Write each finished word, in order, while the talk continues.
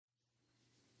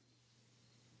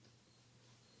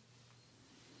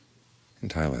In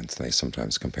Thailand, they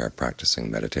sometimes compare practicing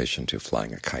meditation to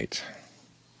flying a kite.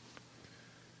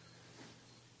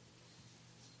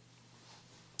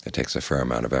 It takes a fair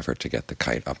amount of effort to get the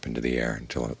kite up into the air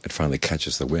until it finally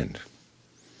catches the wind.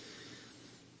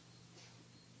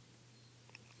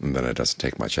 And then it doesn't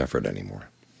take much effort anymore.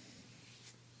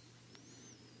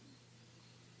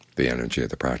 The energy of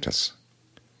the practice,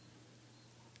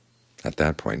 at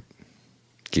that point,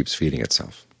 keeps feeding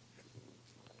itself.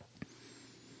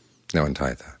 Now in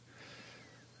Thai,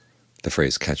 the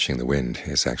phrase catching the wind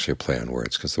is actually a play on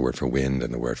words, because the word for wind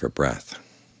and the word for breath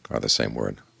are the same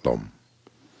word, lom.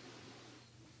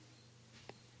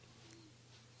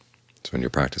 So in your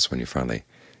practice, when you finally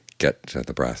get to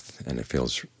the breath and it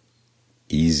feels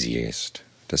easiest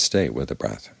to stay with the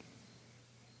breath,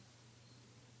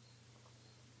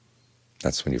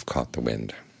 that's when you've caught the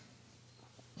wind.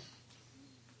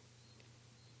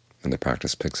 And the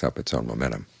practice picks up its own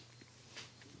momentum.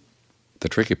 The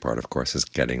tricky part, of course, is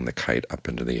getting the kite up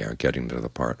into the air, getting to the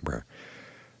part where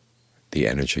the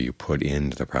energy you put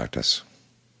into the practice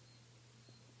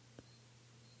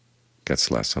gets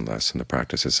less and less, and the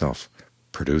practice itself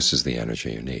produces the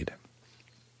energy you need.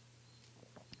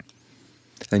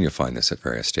 And you'll find this at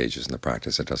various stages in the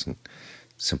practice. It doesn't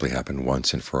simply happen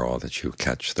once and for all that you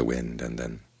catch the wind and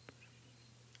then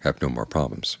have no more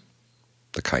problems.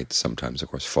 The kites sometimes, of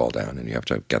course, fall down, and you have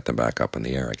to get them back up in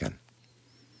the air again.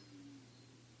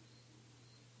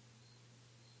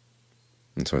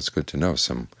 And so it's good to know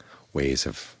some ways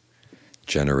of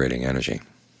generating energy,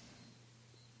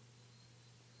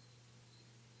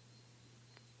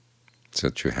 so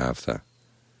that you have the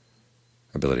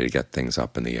ability to get things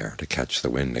up in the air, to catch the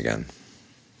wind again.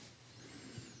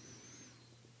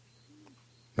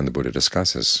 And the Buddha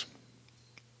discusses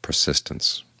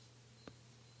persistence.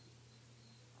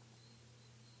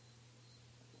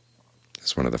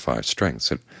 It's one of the 5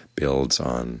 strengths. It builds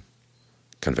on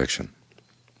conviction.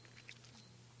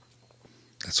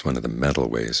 That's one of the mental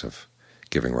ways of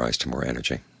giving rise to more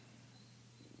energy.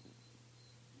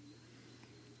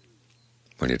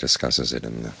 When he discusses it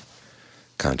in the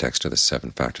context of the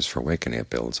 7 factors for awakening, it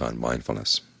builds on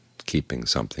mindfulness, keeping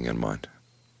something in mind.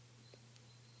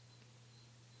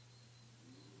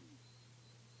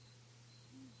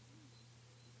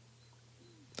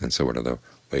 And so what are the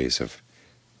ways of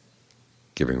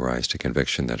giving rise to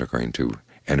conviction that are going to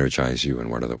energize you, and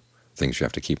what are the things you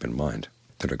have to keep in mind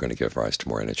that are going to give rise to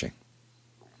more energy?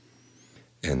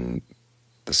 In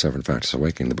the 7 factors of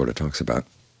awakening, the Buddha talks about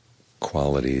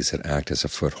qualities that act as a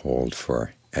foothold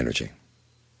for energy,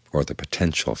 or the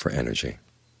potential for energy,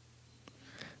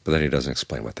 but then he doesn't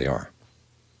explain what they are.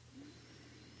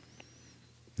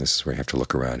 This is where you have to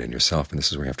look around in yourself, and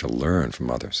this is where you have to learn from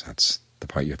others. That's the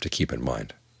part you have to keep in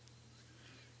mind.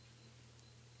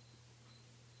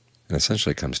 And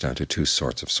essentially it comes down to 2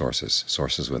 sorts of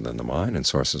sources within the mind and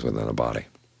sources within the body.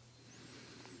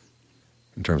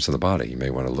 In terms of the body, you may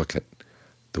want to look at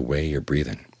the way you're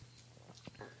breathing,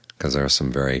 because there are some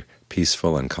very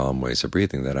peaceful and calm ways of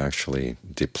breathing that actually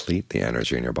deplete the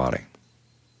energy in your body.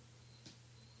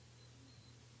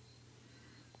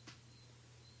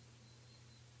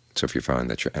 So if you find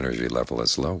that your energy level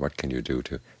is low, what can you do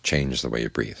to change the way you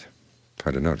breathe?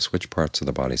 Try to notice which parts of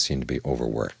the body seem to be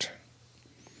overworked,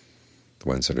 the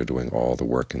ones that are doing all the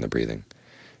work in the breathing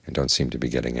and don't seem to be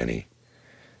getting any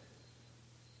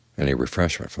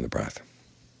refreshment from the breath.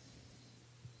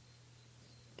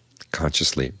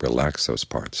 Consciously relax those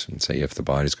parts and say, if the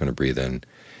body's going to breathe in,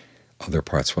 other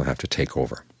parts will have to take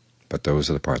over, but those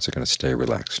are the parts that are going to stay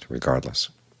relaxed regardless.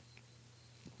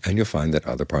 And you'll find that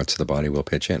other parts of the body will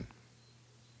pitch in.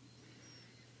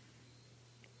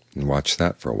 And watch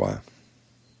that for a while.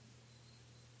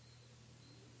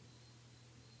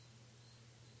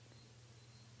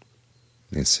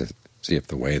 And see if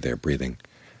the way they're breathing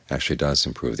actually does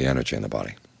improve the energy in the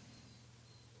body.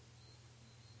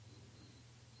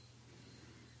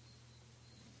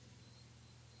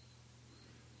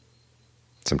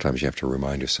 Sometimes you have to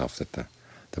remind yourself that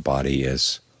the body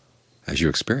is, as you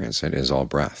experience it, is all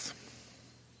breath.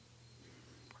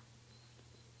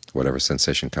 Whatever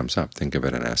sensation comes up, think of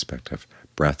it an aspect of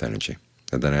breath energy.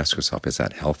 And then ask yourself, is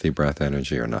that healthy breath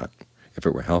energy or not? If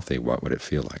it were healthy, what would it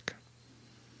feel like?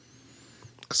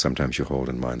 Sometimes you hold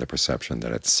in mind the perception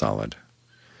that it's solid,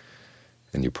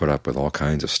 and you put up with all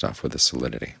kinds of stuff with the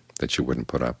solidity that you wouldn't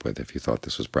put up with if you thought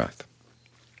this was breath.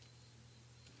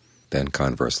 Then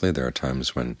conversely, there are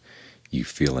times when you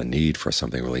feel a need for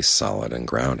something really solid and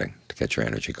grounding to get your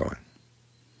energy going.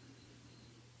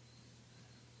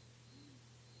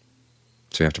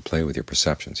 So you have to play with your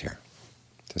perceptions here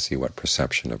to see what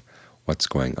perception of what's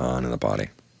going on in the body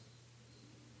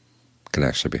can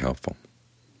actually be helpful.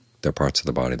 There are parts of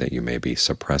the body that you may be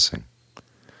suppressing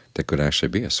that could actually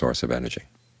be a source of energy.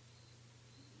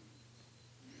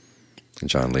 And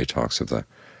John Lee talks of the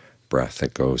breath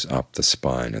that goes up the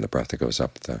spine and the breath that goes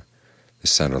up the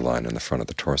center line in the front of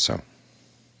the torso.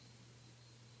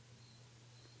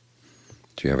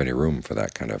 Do you have any room for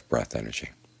that kind of breath energy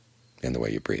in the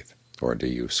way you breathe, or do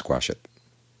you squash it?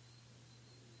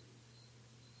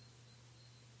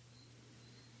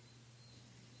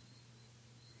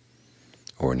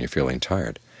 Or when you're feeling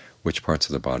tired, which parts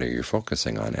of the body are you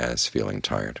focusing on as feeling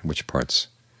tired? Which parts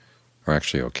are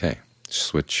actually okay?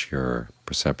 Switch your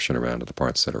perception around to the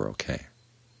parts that are okay.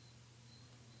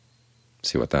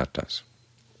 See what that does.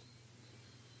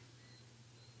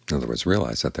 In other words,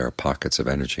 realize that there are pockets of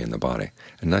energy in the body,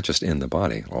 and not just in the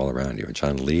body, all around you. And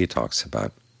John Lee talks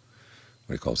about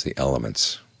what he calls the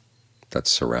elements that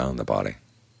surround the body,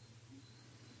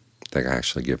 that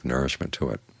actually give nourishment to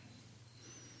it.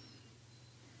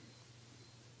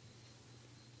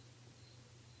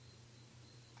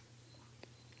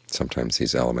 Sometimes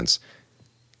these elements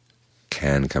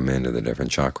can come into the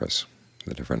different chakras,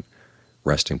 the different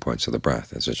resting points of the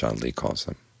breath, as John Lee calls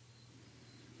them.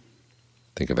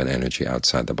 Think of an energy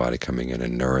outside the body coming in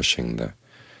and nourishing the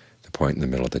point in the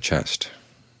middle of the chest,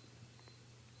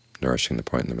 nourishing the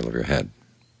point in the middle of your head,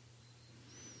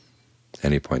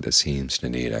 any point that seems to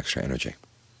need extra energy.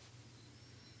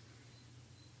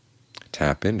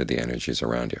 Tap into the energies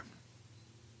around you.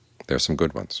 There are some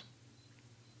good ones.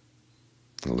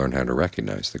 And learn how to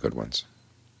recognize the good ones.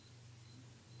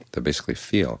 They basically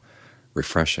feel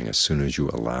refreshing as soon as you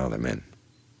allow them in.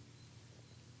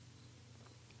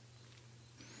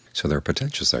 So there are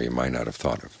potentials there you might not have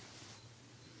thought of.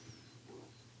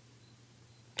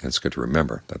 And it's good to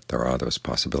remember that there are those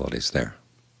possibilities there.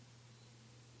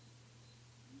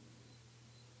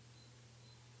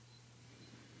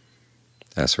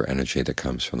 As for energy that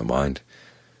comes from the mind,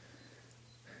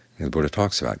 the Buddha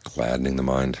talks about gladdening the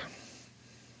mind,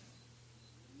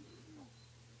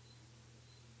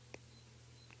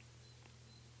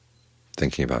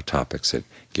 thinking about topics that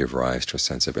give rise to a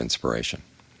sense of inspiration.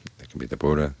 It can be the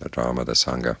Buddha, the Dhamma, the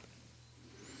Sangha,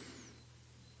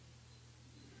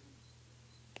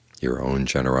 your own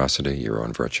generosity, your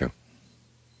own virtue.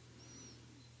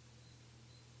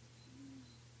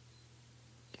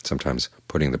 Sometimes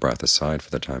putting the breath aside for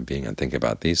the time being and thinking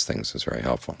about these things is very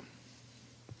helpful.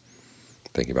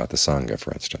 Thinking about the Sangha,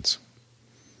 for instance.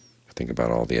 Think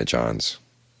about all the ajahns,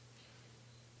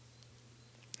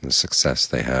 the success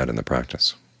they had in the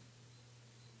practice.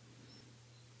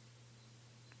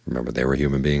 Remember, they were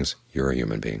human beings, you're a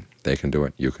human being. They can do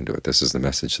it, you can do it. This is the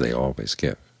message they always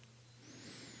give.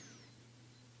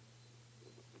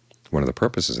 One of the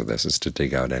purposes of this is to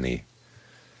dig out any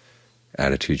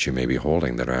attitudes you may be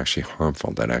holding that are actually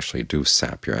harmful, that actually do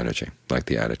sap your energy, like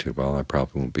the attitude, well, I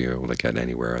probably won't be able to get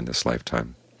anywhere in this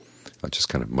lifetime. I'll just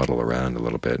kind of muddle around a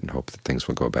little bit and hope that things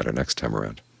will go better next time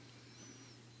around.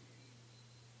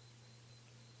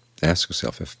 Ask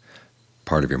yourself if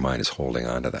part of your mind is holding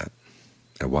on to that.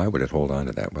 And why would it hold on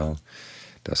to that? Well,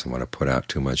 it doesn't want to put out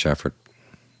too much effort.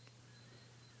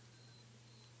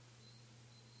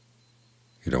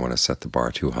 You don't want to set the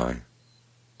bar too high.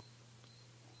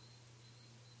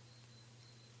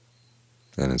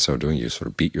 And in so doing, you sort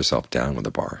of beat yourself down with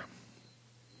the bar.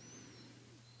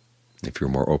 If you're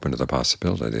more open to the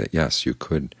possibility that, yes, you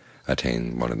could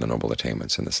attain one of the noble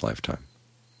attainments in this lifetime,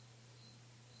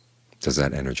 does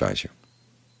that energize you?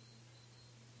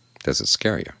 Does it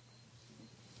scare you?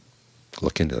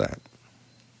 Look into that.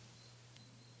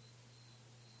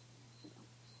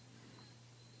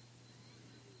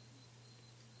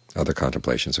 Other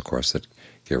contemplations, of course, that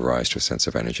give rise to a sense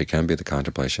of energy can be the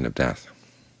contemplation of death.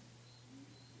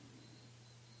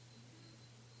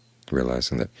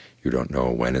 Realizing that you don't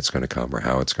know when it's going to come or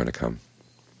how it's going to come.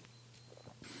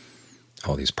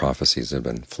 All these prophecies have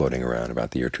been floating around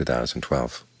about the year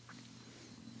 2012.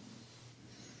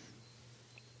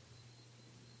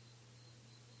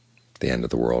 The end of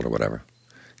the world or whatever.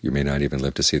 You may not even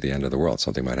live to see the end of the world.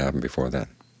 Something might happen before then.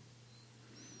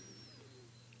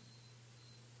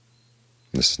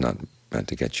 This is not meant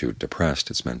to get you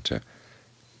depressed. It's meant to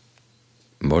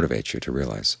motivate you to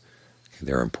realize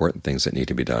there are important things that need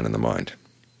to be done in the mind.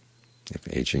 If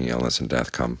aging, illness, and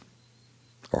death come,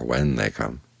 or when they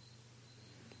come,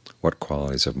 what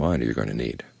qualities of mind are you going to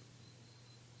need?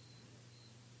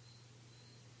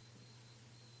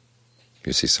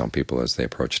 You see some people as they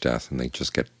approach death and they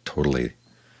just get totally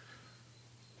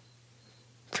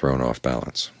thrown off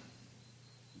balance.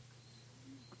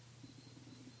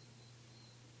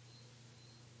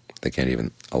 They can't even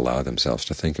allow themselves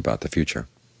to think about the future.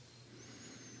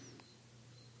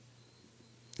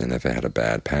 And if they had a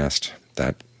bad past,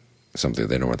 that's something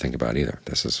they don't want to think about either.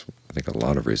 This is, I think, a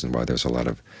lot of reason why there's a lot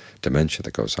of dementia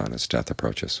that goes on as death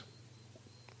approaches.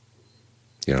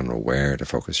 You don't know where to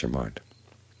focus your mind.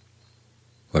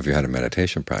 Well, if you had a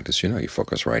meditation practice, you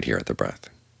focus right here at the breath.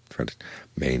 Try to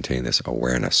maintain this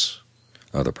awareness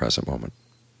of the present moment,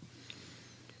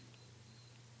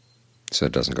 so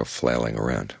it doesn't go flailing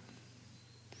around.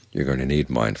 You're going to need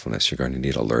mindfulness. You're going to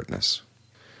need alertness.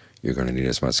 You're going to need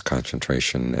as much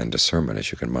concentration and discernment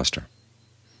as you can muster.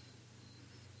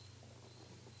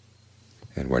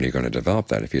 And when are you going to develop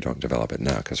that if you don't develop it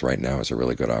now? Because right now is a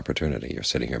really good opportunity. You're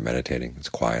sitting here meditating. It's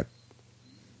quiet.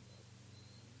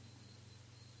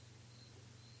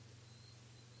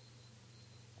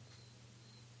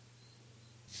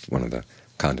 One of the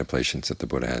contemplations that the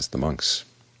Buddha has the monks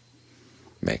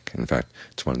make. In fact,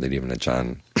 it's one that even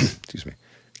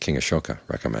King Ashoka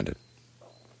recommended.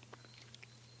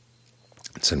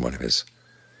 It's in one of his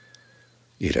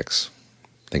edicts,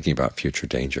 thinking about future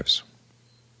dangers.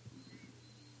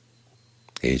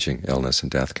 Aging, illness,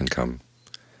 and death can come.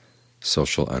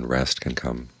 Social unrest can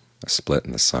come. A split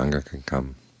in the Sangha can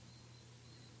come.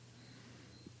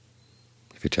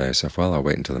 If you tell yourself, well, I'll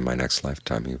wait until my next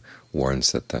lifetime, he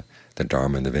warns that the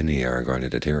Dharma and the Vinaya are going to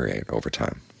deteriorate over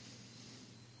time.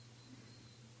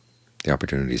 The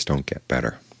opportunities don't get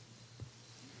better.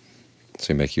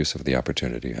 So you make use of the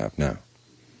opportunity you have now.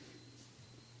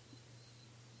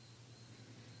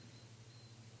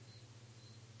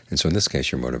 And so in this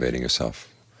case, you're motivating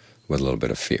yourself with a little bit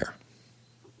of fear.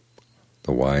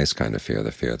 The wise kind of fear,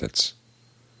 the fear that's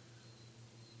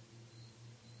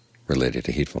related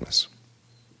to heedfulness.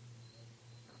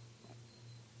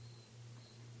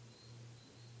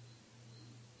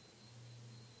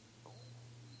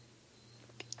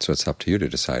 So it's up to you to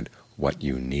decide what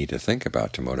you need to think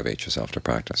about to motivate yourself to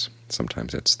practice.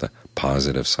 Sometimes it's the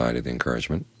positive side of the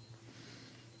encouragement.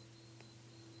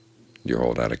 You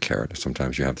hold out a carrot.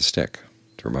 Sometimes you have the stick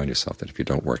to remind yourself that if you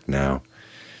don't work now,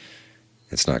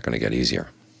 it's not going to get easier.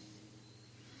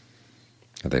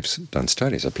 They've done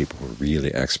studies of people who are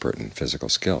really expert in physical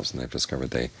skills, and they've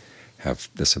discovered they have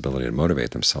this ability to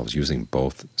motivate themselves using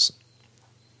both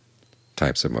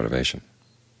types of motivation.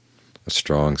 A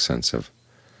strong sense of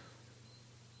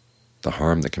the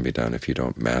harm that can be done if you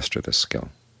don't master this skill,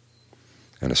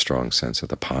 and a strong sense of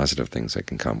the positive things that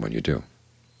can come when you do.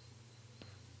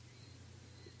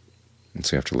 And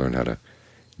so you have to learn how to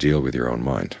deal with your own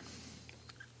mind.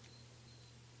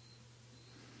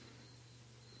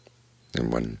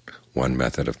 And when one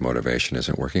method of motivation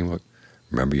isn't working, well,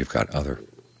 remember you've got other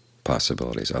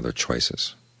possibilities, other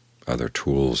choices, other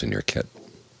tools in your kit.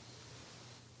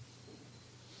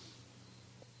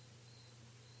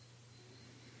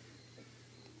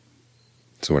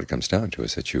 So what it comes down to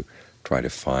is that you try to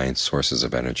find sources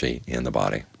of energy in the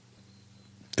body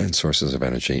and sources of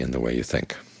energy in the way you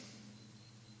think.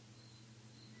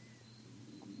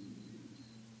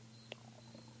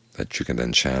 That you can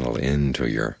then channel into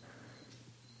your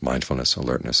mindfulness,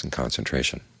 alertness, and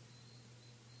concentration.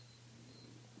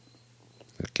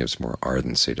 It gives more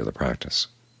ardency to the practice,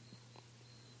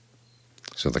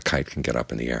 so the kite can get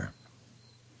up in the air.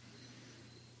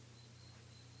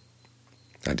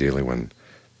 Ideally, when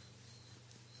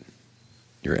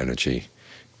your energy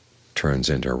turns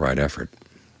into a right effort,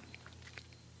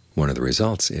 one of the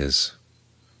results is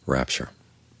rapture,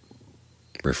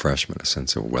 refreshment, a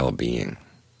sense of well-being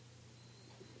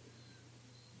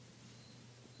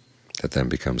that then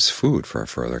becomes food for a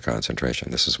further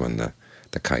concentration. This is when the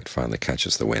kite finally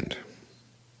catches the wind.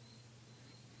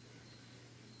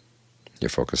 You're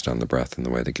focused on the breath in the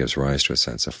way that gives rise to a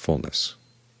sense of fullness,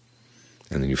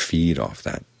 and then you feed off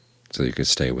that so that you can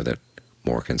stay with it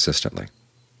more consistently.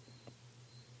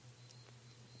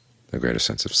 A greater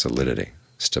sense of solidity,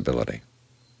 stability.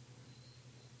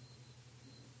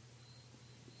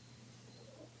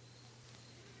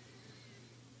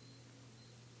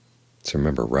 So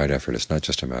remember, right effort is not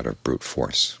just a matter of brute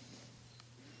force.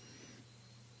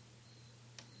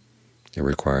 It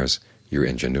requires your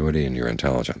ingenuity and your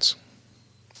intelligence,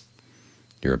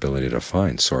 your ability to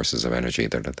find sources of energy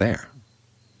that are there,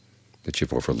 that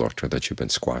you've overlooked or that you've been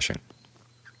squashing.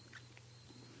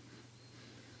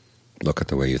 Look at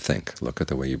the way you think. Look at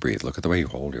the way you breathe. Look at the way you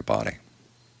hold your body.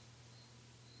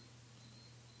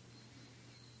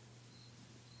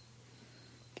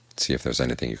 See if there's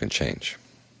anything you can change.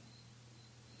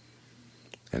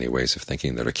 Any ways of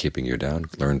thinking that are keeping you down,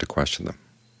 learn to question them.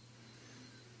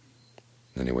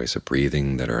 Any ways of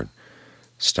breathing that are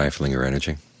stifling your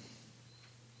energy,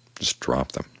 just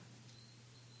drop them.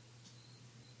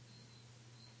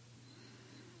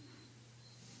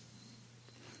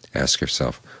 Ask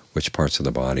yourself, which parts of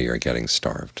the body are getting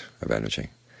starved of energy,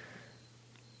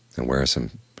 and where is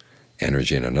some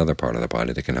energy in another part of the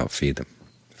body that can help feed them.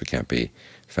 If it can't be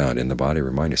found in the body,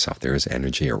 remind yourself there is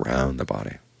energy around the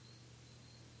body.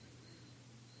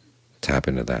 Tap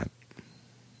into that.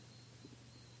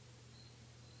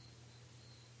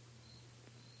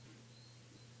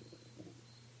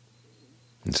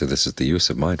 And so this is the use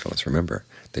of mindfulness. Remember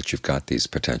that you've got these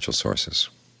potential sources.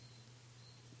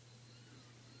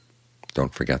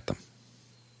 Don't forget them.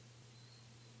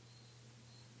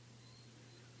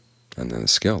 And then the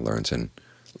skill lies in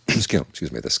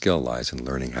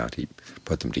learning how to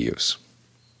put them to use.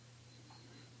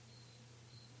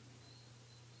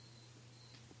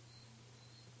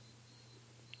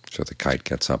 So the kite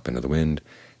gets up into the wind,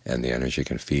 and the energy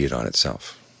can feed on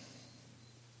itself.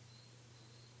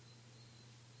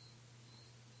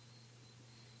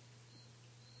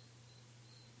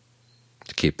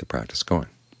 To keep the practice going.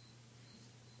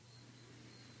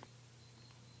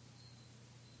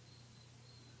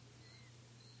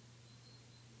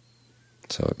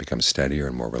 So it becomes steadier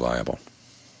and more reliable.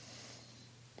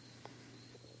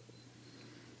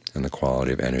 And the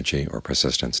quality of energy or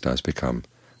persistence does become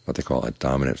what they call a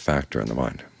dominant factor in the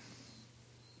mind.